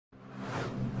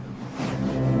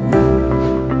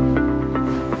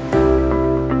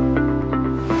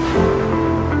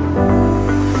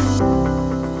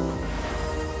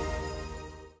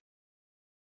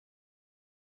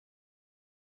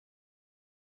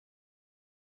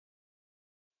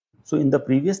So in the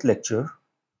previous lecture,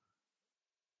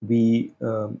 we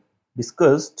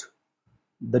discussed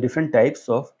the different types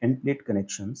of end plate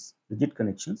connections, rigid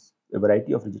connections, a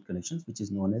variety of rigid connections, which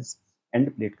is known as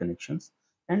end plate connections.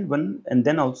 And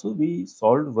then also we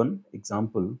solved one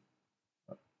example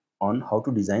on how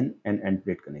to design an end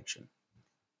plate connection.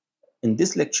 In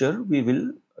this lecture, we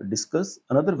will discuss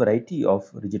another variety of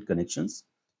rigid connections,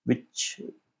 which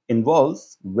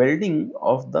involves welding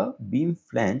of the beam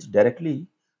flange directly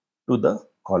to the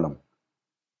column.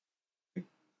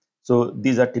 So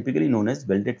these are typically known as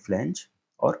welded flange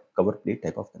or cover plate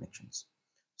type of connections.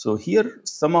 So here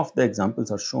some of the examples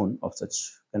are shown of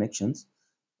such connections.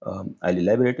 I'll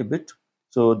elaborate a bit.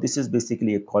 So this is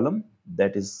basically a column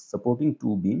that is supporting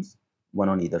two beams, one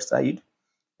on either side,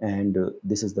 and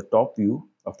this is the top view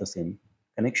of the same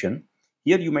connection.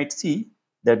 Here you might see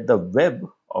that the web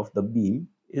of the beam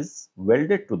is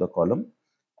welded to the column.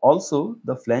 Also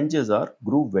the flanges are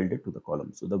groove welded to the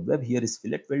column. So the web here is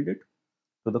fillet welded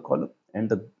to the column and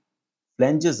the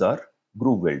flanges are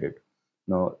groove welded.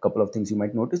 Now a couple of things you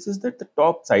might notice is that the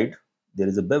top side there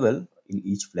is a bevel in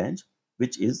each flange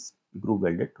which is groove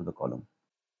welded to the column.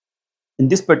 In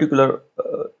this particular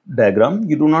diagram,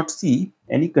 you do not see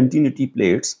any continuity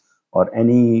plates or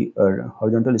any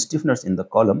horizontal stiffeners in the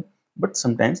column, but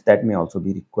sometimes that may also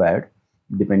be required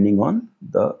depending on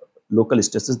the local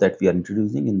stresses that we are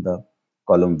introducing in the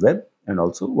column web and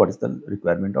also what is the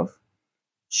requirement of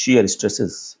shear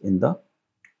stresses in the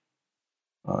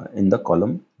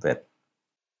column web.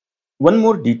 One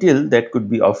more detail that could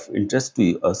be of interest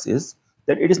to us is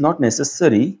that it is not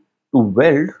necessary to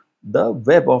weld the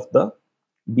web of the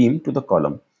beam to the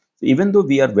column. So even though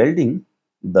we are welding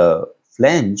the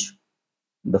flanges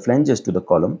to the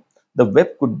column, the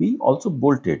web could be also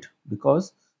bolted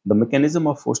because the mechanism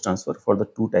of force transfer for the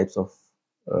two types of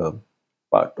uh,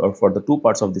 part or for the two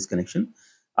parts of this connection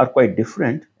are quite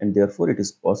different, and therefore it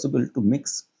is possible to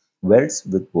mix welds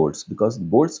with bolts because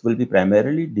bolts will be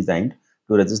primarily designed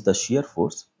to resist the shear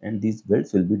force and these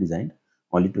welds will be designed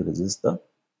only to resist the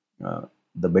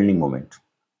bending moment.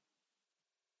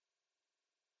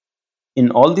 In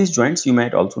all these joints, you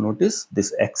might also notice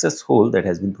this access hole that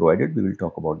has been provided. We will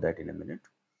talk about that in a minute.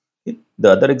 Okay.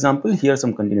 The other example here,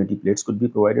 some continuity plates could be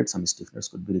provided, some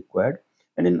stiffeners could be required.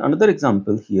 And in another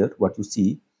example here, what you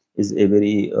see is a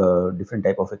very different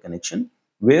type of a connection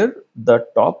where the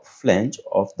top flange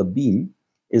of the beam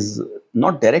is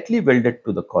not directly welded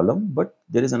to the column, but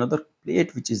there is another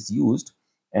plate which is used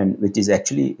and which is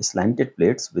actually slanted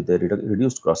plates with a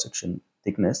reduced cross-section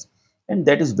thickness, and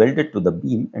that is welded to the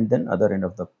beam, and then other end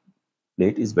of the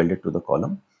plate is welded to the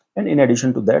column. And in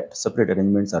addition to that, separate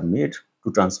arrangements are made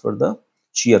to transfer the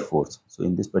shear force. So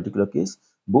in this particular case,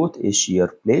 both a shear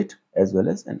plate as well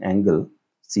as an angle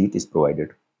seat is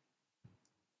provided.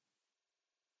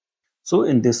 So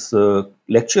in this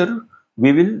lecture,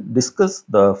 we will discuss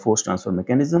the force transfer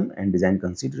mechanism and design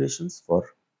considerations for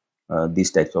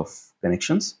these types of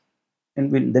connections,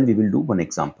 and then we will do one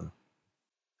example.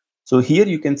 So here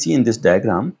you can see in this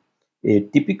diagram a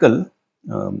typical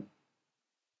um,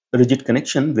 rigid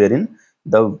connection wherein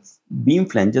the beam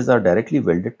flanges are directly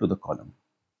welded to the column.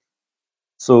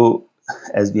 So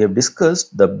as we have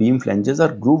discussed, the beam flanges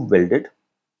are groove welded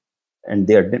and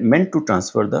they are meant to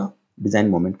transfer the design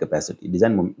moment capacity,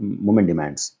 moment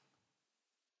demands.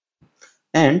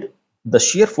 And the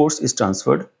shear force is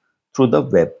transferred through the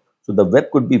web. So the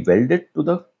web could be welded to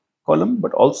the column,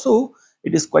 but also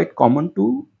it is quite common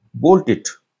to bolt it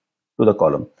to the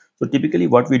column. So typically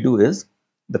what we do is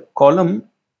the column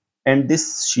and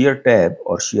this shear tab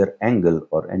or shear angle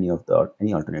or any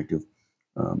alternative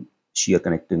shear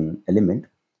connecting element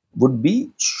would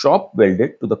be shop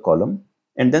welded to the column,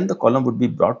 and then the column would be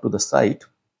brought to the site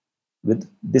with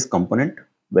this component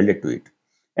welded to it,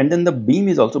 and then the beam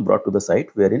is also brought to the site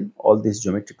wherein all these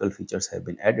geometrical features have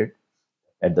been added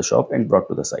at the shop and brought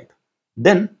to the site.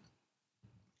 Then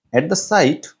at the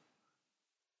site,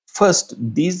 first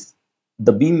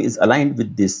the beam is aligned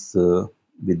with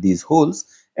these holes,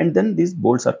 and then these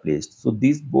bolts are placed. So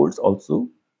these bolts also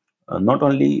not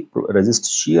only resist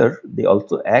shear, they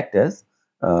also act as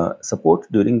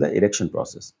support during the erection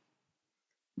process.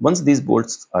 Once these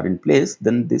bolts are in place,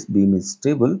 then this beam is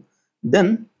stable.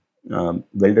 Then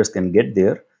welders can get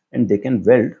there and they can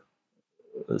weld,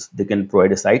 they can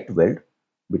provide a site weld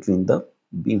between the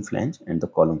beam flange and the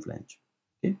column flange.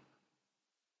 Okay.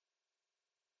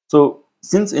 So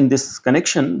since in this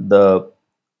connection the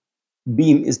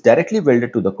beam is directly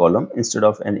welded to the column instead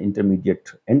of an intermediate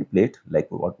end plate like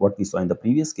what we saw in the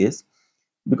previous case,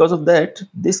 because of that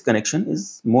this connection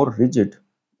is more rigid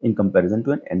in comparison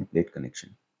to an end plate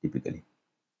connection typically.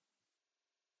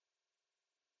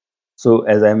 So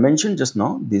as I mentioned just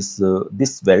now, this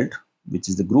weld, which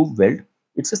is the groove weld,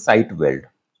 it's a site weld.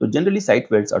 So generally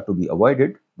site welds are to be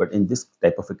avoided, but in this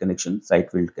type of a connection,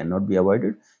 site weld cannot be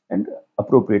avoided, and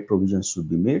appropriate provisions should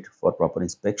be made for proper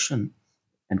inspection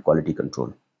and quality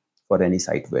control for any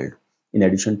site weld, in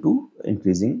addition to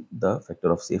increasing the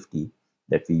factor of safety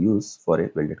that we use for a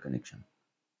welded connection.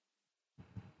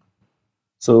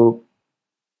 So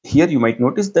here you might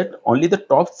notice that only the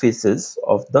top faces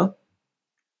of the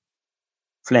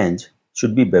flange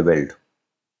should be beveled.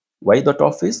 Why the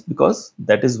top face? Because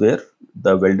that is where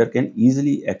the welder can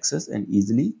easily access and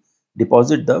easily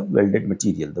deposit the welded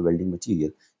material, the welding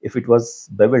material. If it was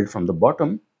beveled from the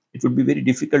bottom, it would be very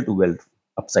difficult to weld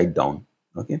upside down.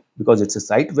 Okay, because it's a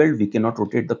site weld, we cannot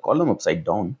rotate the column upside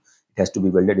down. It has to be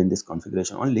welded in this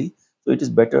configuration only. So it is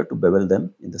better to bevel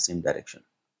them in the same direction.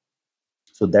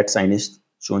 So that sign is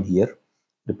shown here,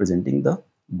 representing the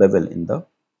bevel in the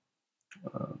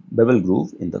bevel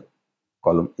groove in the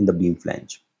column in the beam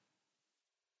flange.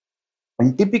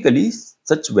 And typically,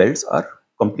 such welds are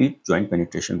complete joint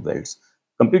penetration welds.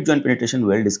 Complete joint penetration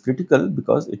weld is critical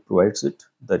because it provides it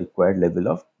the required level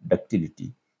of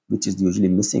ductility, which is usually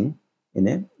missing in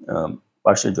a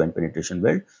partial joint penetration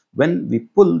weld. When we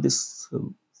pull this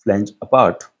flange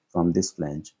apart from this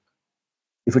flange,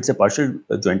 if it's a partial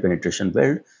joint penetration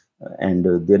weld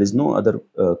and there is no other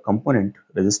component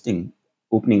resisting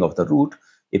opening of the root,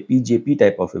 a PJP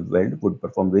type of a weld would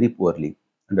perform very poorly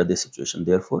under this situation.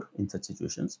 Therefore, in such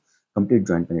situations, complete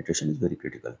joint penetration is very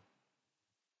critical.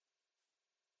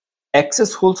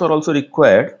 Access holes are also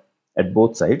required at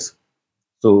both sides.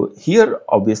 So here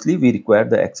obviously we require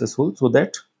the access hole so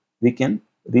that we can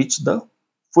reach the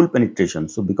full penetration.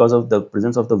 So because of the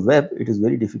presence of the web, it is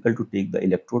very difficult to take the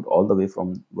electrode all the way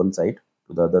from one side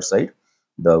to the other side.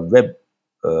 The web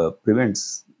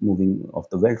prevents moving of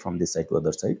the weld from this side to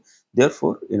other side.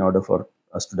 Therefore, in order for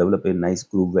us to develop a nice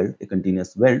groove weld, a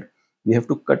continuous weld, we have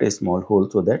to cut a small hole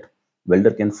so that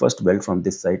welder can first weld from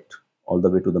this side all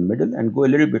the way to the middle and go a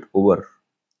little bit over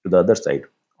to the other side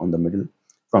on the middle,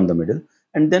 from the middle,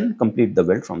 and then complete the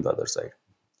weld from the other side.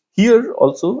 Here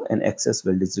also an access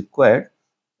weld is required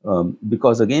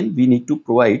because again we need to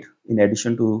provide, in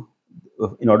addition to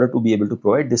in order to be able to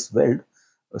provide this weld,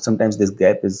 sometimes this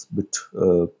gap is bit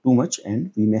too much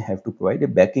and we may have to provide a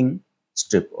backing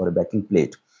strip or a backing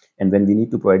plate. And when we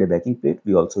need to provide a backing plate,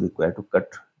 we also require to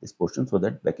cut this portion so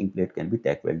that backing plate can be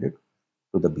tack welded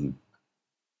to the beam.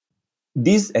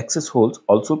 These access holes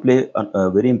also play a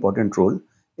very important role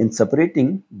in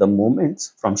separating the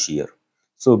moments from shear.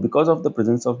 So because of the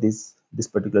presence of this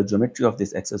particular geometry of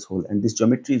this access hole, and this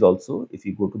geometry is also, if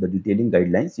you go to the detailing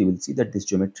guidelines, you will see that this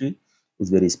geometry is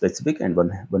very specific and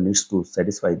one needs to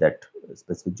satisfy that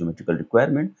specific geometrical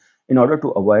requirement in order to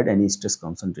avoid any stress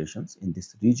concentrations in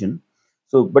this region.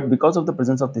 So, but because of the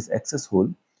presence of this access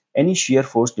hole, any shear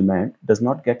force demand does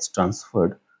not get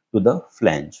transferred to the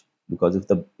flange, because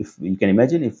if you can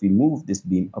imagine, if we move this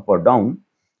beam up or down,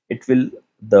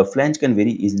 the flange can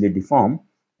very easily deform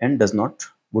and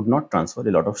would not transfer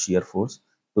a lot of shear force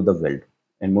to the weld,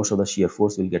 and most of the shear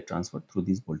force will get transferred through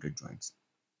these bolted joints.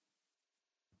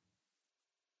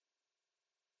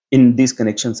 In these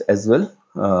connections as well,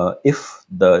 if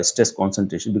the stress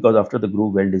concentration, because after the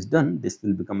groove weld is done, this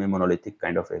will become a monolithic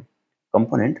kind of a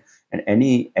component, and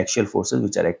any axial forces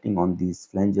which are acting on these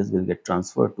flanges will get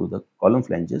transferred to the column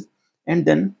flanges and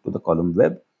then to the column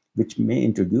web, which may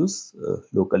introduce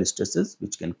local stresses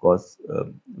which can cause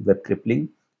web crippling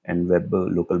and web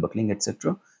local buckling,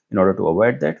 etc. In order to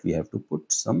avoid that, we have to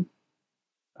put some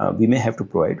we may have to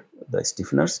provide the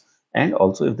stiffeners, and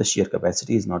also if the shear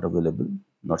capacity is not available,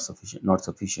 not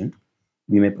sufficient,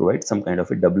 we may provide some kind of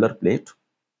a doubler plate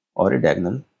or a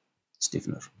diagonal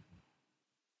stiffener.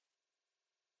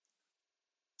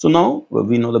 So now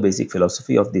we know the basic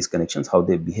philosophy of these connections, how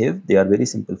they behave. They are very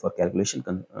simple for calculation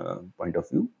point of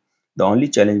view. The only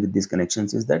challenge with these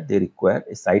connections is that they require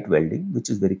a site welding, which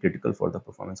is very critical for the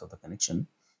performance of the connection.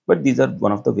 But these are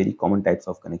one of the very common types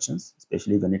of connections,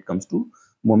 especially when it comes to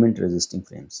moment resisting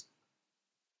frames.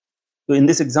 So in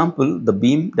this example, the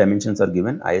beam dimensions are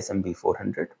given ISMB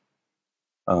 400.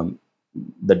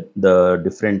 The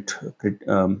different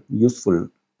useful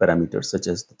parameters such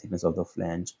as the thickness of the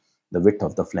flange, the width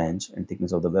of the flange, and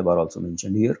thickness of the web are also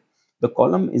mentioned here. The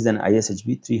column is an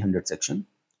ISHB 300 section.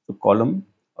 So column,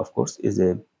 of course, is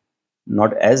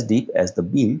not as deep as the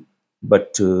beam,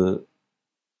 but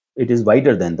it is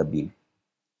wider than the beam.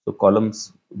 So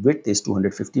column's width is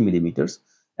 250 millimeters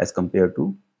as compared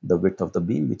to the width of the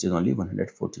beam, which is only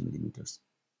 140 millimeters.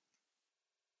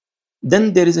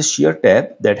 Then there is a shear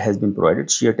tab that has been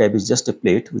provided. Shear tab is just a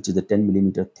plate which is a 10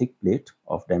 millimeter thick plate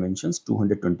of dimensions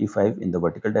 225 in the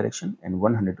vertical direction and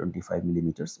 125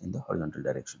 millimeters in the horizontal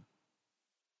direction.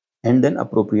 And then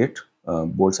appropriate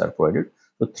bolts are provided.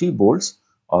 So 3 bolts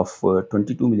of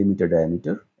 22 millimeter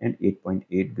diameter and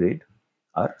 8.8 grade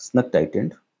are snug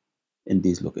tightened in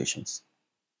these locations.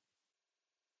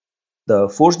 The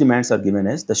force demands are given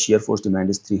as the shear force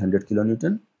demand is 300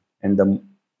 kilonewton and the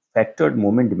factored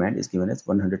moment demand is given as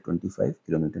 125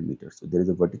 kilonewton meter. So there is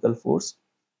a vertical force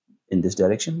in this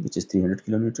direction which is 300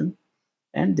 kilonewton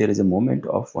and there is a moment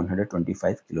of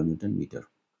 125 kilonewton meter.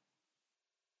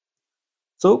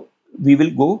 So we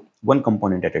will go one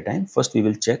component at a time. First we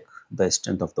will check the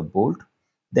strength of the bolt,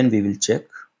 then we will check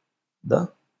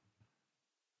the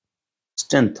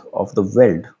strength of the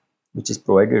weld which is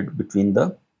provided between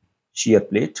the shear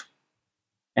plate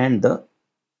and the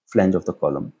flange of the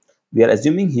column. We are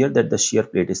assuming here that the shear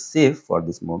plate is safe for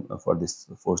this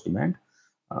force demand.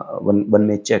 One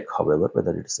may check, however,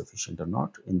 whether it is sufficient or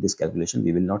not. In this calculation,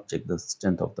 we will not check the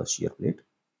strength of the shear plate.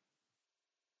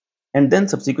 And then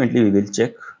subsequently, we will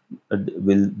check,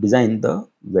 will design the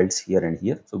welds here and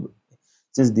here. So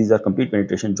since these are complete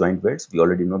penetration joint welds, we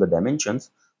already know the dimensions.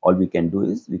 All we can do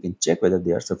is we can check whether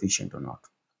they are sufficient or not.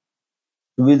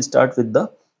 We will start with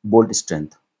the bolt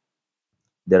strength.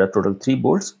 There are total 3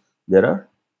 bolts. There are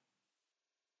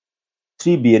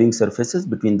 3 bearing surfaces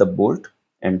between the bolt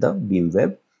and the beam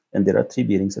web, and there are 3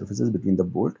 bearing surfaces between the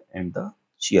bolt and the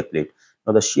shear plate.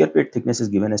 Now the shear plate thickness is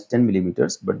given as 10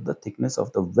 millimeters, but the thickness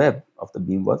of the web of the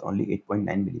beam was only 8.9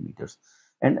 millimeters.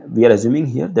 And we are assuming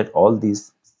here that all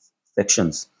these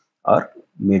sections are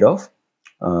made of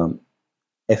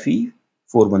Fe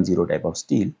 410 type of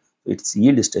steel. So its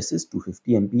yield stress is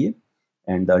 250 MPa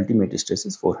and the ultimate stress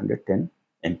is 410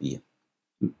 MPa.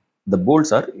 The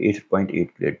bolts are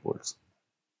 8.8 grade bolts.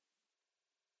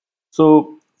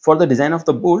 So for the design of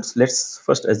the bolts, let's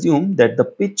first assume that the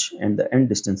pitch and the end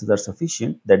distances are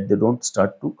sufficient that they don't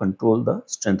start to control the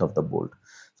strength of the bolt.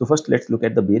 So first let's look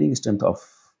at the bearing strength of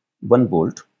one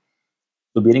bolt.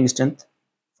 So bearing strength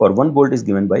for one bolt is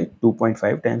given by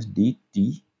 2.5 times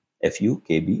dt fu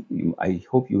kb. I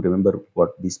hope you remember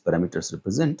what these parameters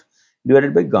represent,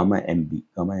 divided by gamma mb.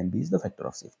 Gamma mb is the factor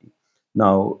of safety.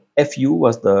 Now fu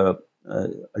was the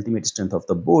ultimate strength of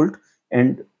the bolt,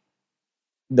 and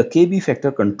the kb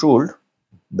factor controlled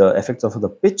the effects of the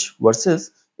pitch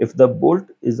versus if the bolt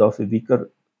is of a weaker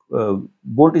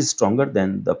bolt is stronger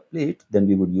than the plate, then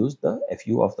we would use the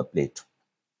fu of the plate.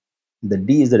 The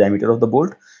d is the diameter of the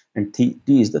bolt and t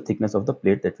is the thickness of the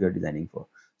plate that we are designing for.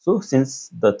 So since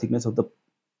the thickness of the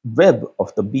web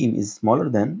of the beam is smaller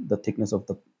than the thickness of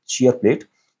the shear plate,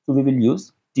 so we will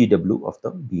use tw of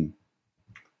the beam.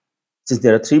 Since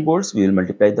there are 3 bolts, we will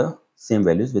multiply the same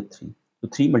values with 3. So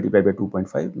 3 multiplied by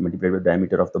 2.5 multiplied by the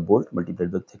diameter of the bolt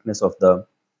multiplied by the thickness of the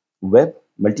web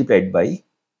multiplied by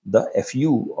the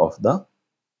fu of the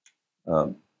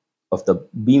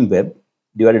beam web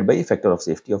divided by a factor of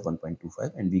safety of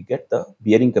 1.25, and we get the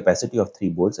bearing capacity of 3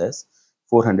 bolts as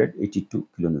 482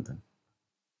 kilonewton.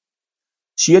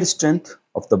 Shear strength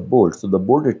of the bolt. So the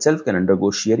bolt itself can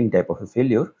undergo shearing type of a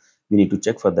failure. We need to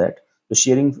check for that. So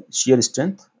shear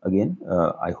strength, again,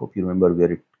 I hope you remember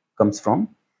where it comes from,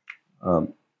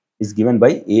 is given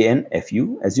by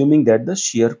ANFU, assuming that the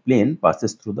shear plane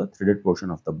passes through the threaded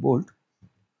portion of the bolt.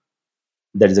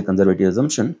 That is a conservative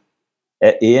assumption.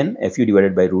 ANFU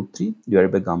divided by root 3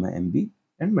 divided by gamma MB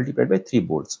and multiplied by 3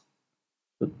 bolts.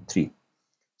 So 3.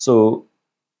 So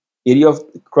area of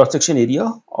cross-section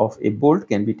area of a bolt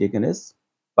can be taken as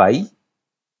pi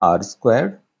r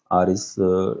squared. R is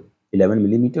 11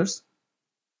 millimeters.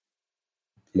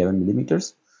 11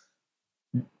 millimeters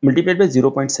multiplied by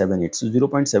 0.78. So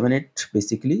 0.78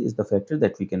 basically is the factor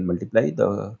that we can multiply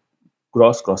the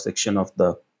gross cross-section of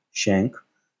the shank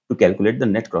to calculate the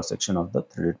net cross-section of the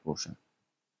threaded portion,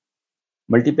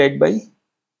 multiplied by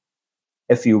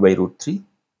fu by root 3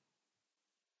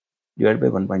 divided by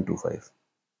 1.25.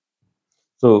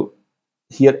 So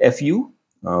here fu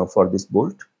for this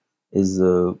bolt is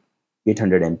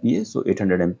 800 MPa. So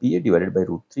 800 MPa divided by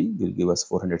root 3 will give us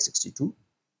 462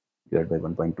 divided by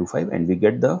 1.25, and we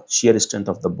get the shear strength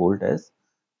of the bolt as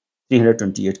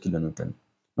 328 kilonewton.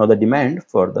 Now the demand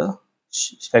for the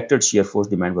factored shear force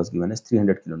demand was given as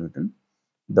 300 kilonewton.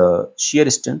 The shear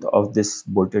strength of this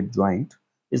bolted joint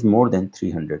is more than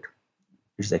 300.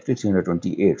 It's actually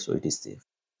 328, so it is safe.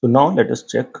 So now let us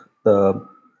check the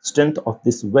strength of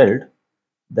this weld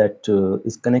that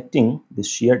is connecting this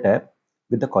shear tab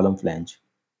with the column flange.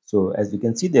 So as we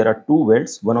can see, there are 2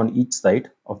 welds, one on each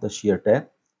side of the shear tab.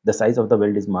 The size of the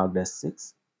weld is marked as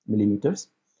 6 millimeters.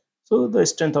 So the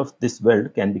strength of this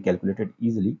weld can be calculated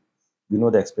easily. We know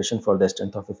the expression for the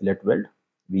strength of a fillet weld.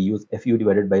 We use Fu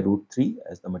divided by root 3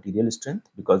 as the material strength,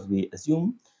 because we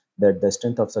assume that the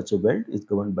strength of such a weld is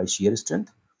governed by shear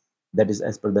strength. That is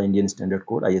as per the Indian Standard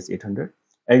Code IS 800.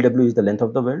 Lw is the length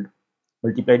of the weld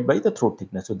multiplied by the throat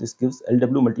thickness. So this gives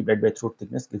Lw multiplied by throat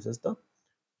thickness gives us the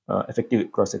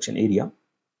effective cross section area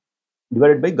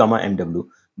divided by gamma mw.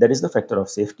 That is the factor of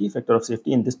safety. Factor of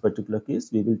safety in this particular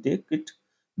case, we will take it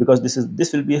because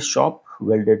this will be a shop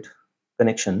welded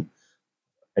connection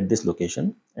at this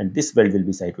location, and this weld will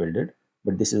be site welded,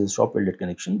 but this is a shop welded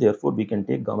connection. Therefore, we can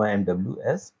take gamma mw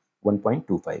as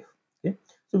 1.25. Okay,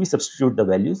 so we substitute the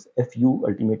values. Fu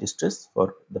ultimate stress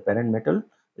for the parent metal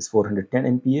is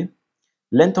 410 MPa.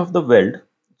 Length of the weld.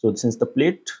 So since the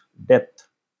plate depth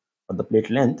or the plate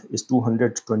length is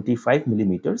 225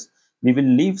 millimeters, we will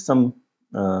leave some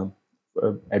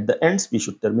at the ends. We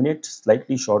should terminate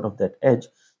slightly short of that edge.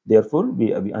 Therefore,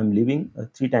 I'm leaving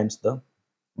 3 times the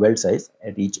weld size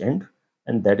at each end,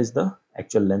 and that is the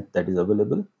actual length that is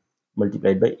available,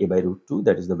 multiplied by a by root 2,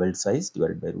 that is the weld size,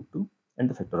 divided by root 2, and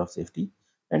the factor of safety.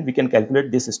 And we can calculate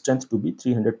this strength to be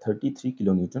 333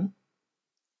 kilonewton,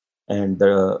 and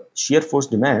the shear force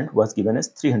demand was given as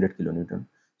 300 kilonewton.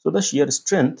 So the shear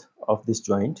strength of this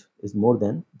joint is more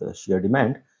than the shear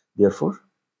demand. Therefore,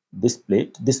 this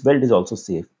weld is also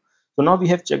safe. So now we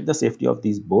have checked the safety of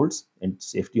these bolts and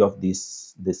safety of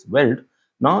this weld.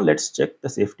 Now let's check the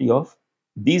safety of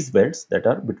these welds that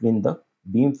are between the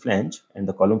beam flange and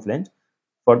the column flange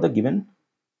for the given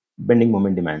bending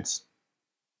moment demands.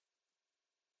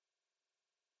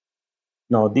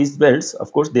 Now these welds,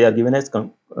 of course, they are given as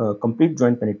complete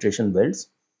joint penetration welds,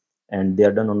 and they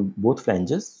are done on both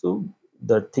flanges. So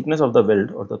the thickness of the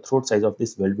weld or the throat size of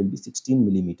this weld will be 16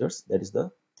 millimeters. That is the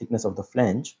thickness of the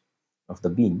flange of the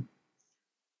beam.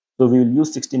 So we will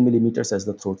use 16 millimeters as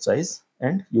the throat size,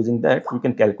 and using that we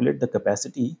can calculate the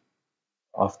capacity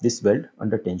of this weld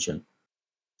under tension.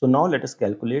 So now let us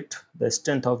calculate the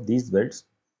strength of these welds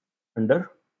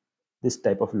under this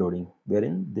type of loading,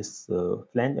 wherein this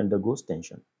flange undergoes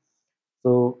tension.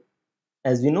 So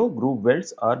as we know, groove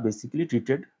welds are basically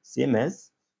treated same as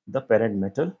the parent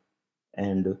metal,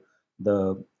 and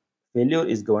the failure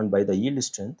is governed by the yield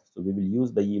strength. So we will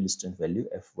use the yield strength value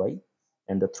Fy,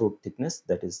 and the throat thickness,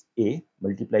 that is A,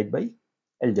 multiplied by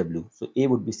Lw. So A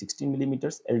would be 16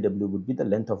 millimeters, Lw would be the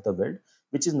length of the weld,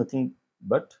 which is nothing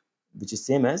but which is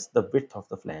same as the width of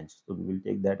the flange. So we will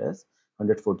take that as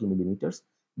 140 millimeters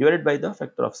divided by the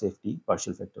factor of safety,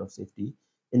 partial factor of safety.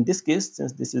 In this case,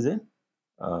 since this is a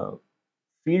uh,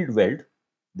 field weld,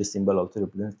 this symbol also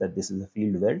represents that this is a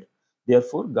field weld.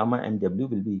 Therefore, gamma mw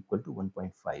will be equal to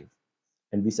 1.5,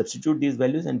 and we substitute these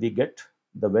values and we get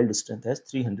the weld strength as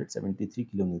 373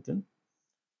 kilonewton.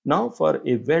 Now for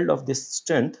a weld of this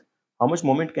strength, how much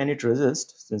moment can it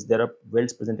resist? Since there are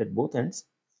welds present at both ends,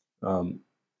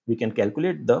 we can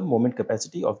calculate the moment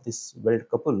capacity of this weld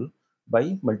couple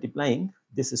by multiplying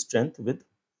this strength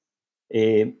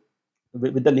a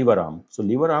with the lever arm. So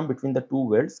lever arm between the two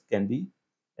welds can be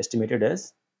estimated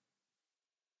as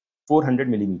 400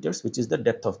 millimeters, which is the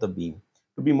depth of the beam.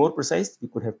 To be more precise, we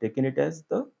could have taken it as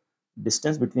the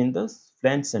distance between the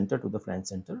flange center to the flange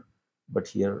center, but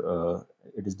here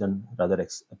it is done rather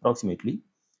approximately,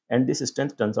 and this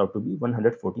strength turns out to be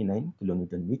 149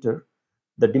 kilonewton meter.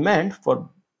 The demand for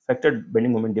factored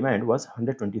bending moment demand was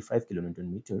 125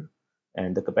 kilonewton meter,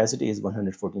 and the capacity is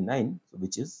 149,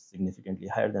 which is significantly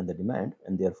higher than the demand,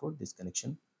 and therefore this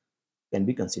connection can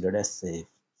be considered as safe.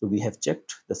 So we have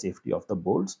checked the safety of the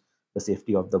bolts, the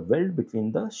safety of the weld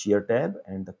between the shear tab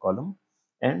and the column,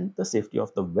 and the safety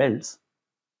of the welds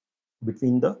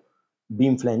between the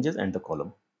beam flanges and the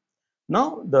column.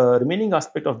 Now the remaining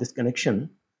aspect of this connection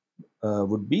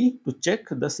would be to check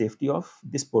the safety of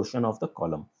this portion of the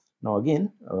column. Now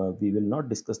again, we will not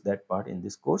discuss that part in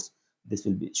this course. This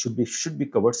will be should be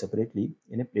covered separately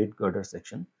in a plate girder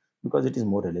section, because it is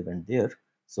more relevant there.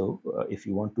 So if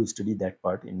you want to study that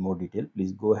part in more detail,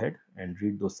 please go ahead and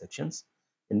read those sections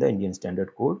in the Indian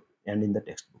Standard Code and in the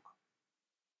textbook.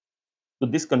 So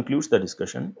this concludes the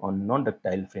discussion on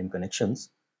non-ductile frame connections.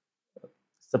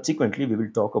 Subsequently, we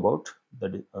will talk about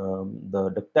the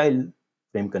ductile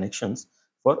frame connections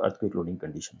for earthquake loading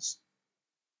conditions.